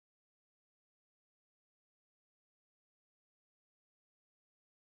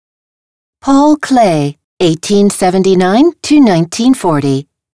Paul Klee, 1879 to 1940.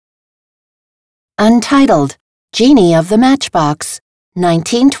 Untitled, Genie of the Matchbox,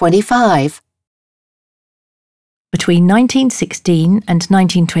 1925. Between 1916 and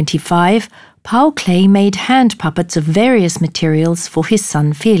 1925, Paul Klee made hand puppets of various materials for his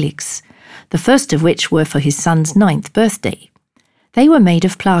son Felix, the first of which were for his son's 9th birthday. They were made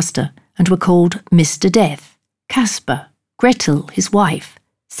of plaster and were called Mr. Death, Kasperl, Gretl, his wife,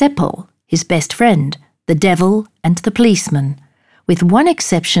 Sepperl, his best friend, the devil and the policeman. With one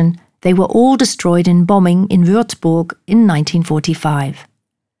exception, they were all destroyed in bombing in Würzburg in 1945.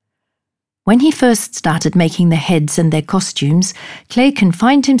 When he first started making the heads and their costumes, Klee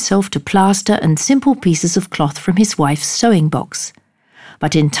confined himself to plaster and simple pieces of cloth from his wife's sewing box.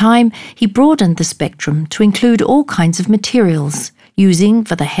 But in time, he broadened the spectrum to include all kinds of materials, using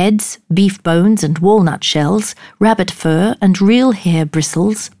for the heads beef bones and walnut shells, rabbit fur and real hair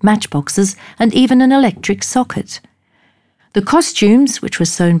bristles, matchboxes, and even an electric socket. The costumes, which were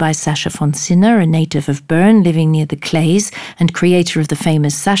sewn by Sascha von Sinner, a native of Bern living near the Klees and creator of the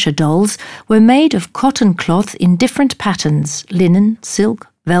famous Sascha dolls, were made of cotton cloth in different patterns: linen, silk,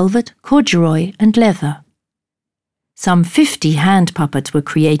 velvet, corduroy, and leather. Some 50 hand puppets were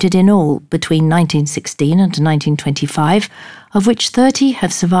created in all between 1916 and 1925, of which 30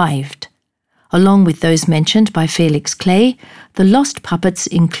 have survived. Along with those mentioned by Felix Klee, the lost puppets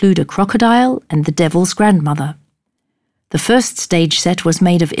include a crocodile and the devil's grandmother. The first stage set was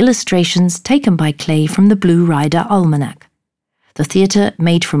made of illustrations taken by Klee from the Blue Rider Almanac. The theatre,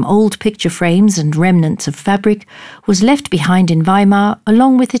 made from old picture frames and remnants of fabric, was left behind in Weimar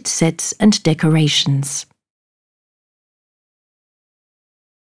along with its sets and decorations.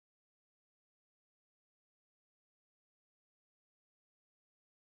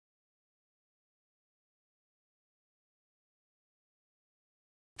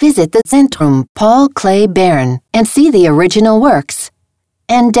 Visit the Zentrum Paul Klee Bern and see the original works.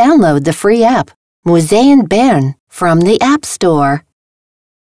 And download the free app, Museen Bern, from the App Store.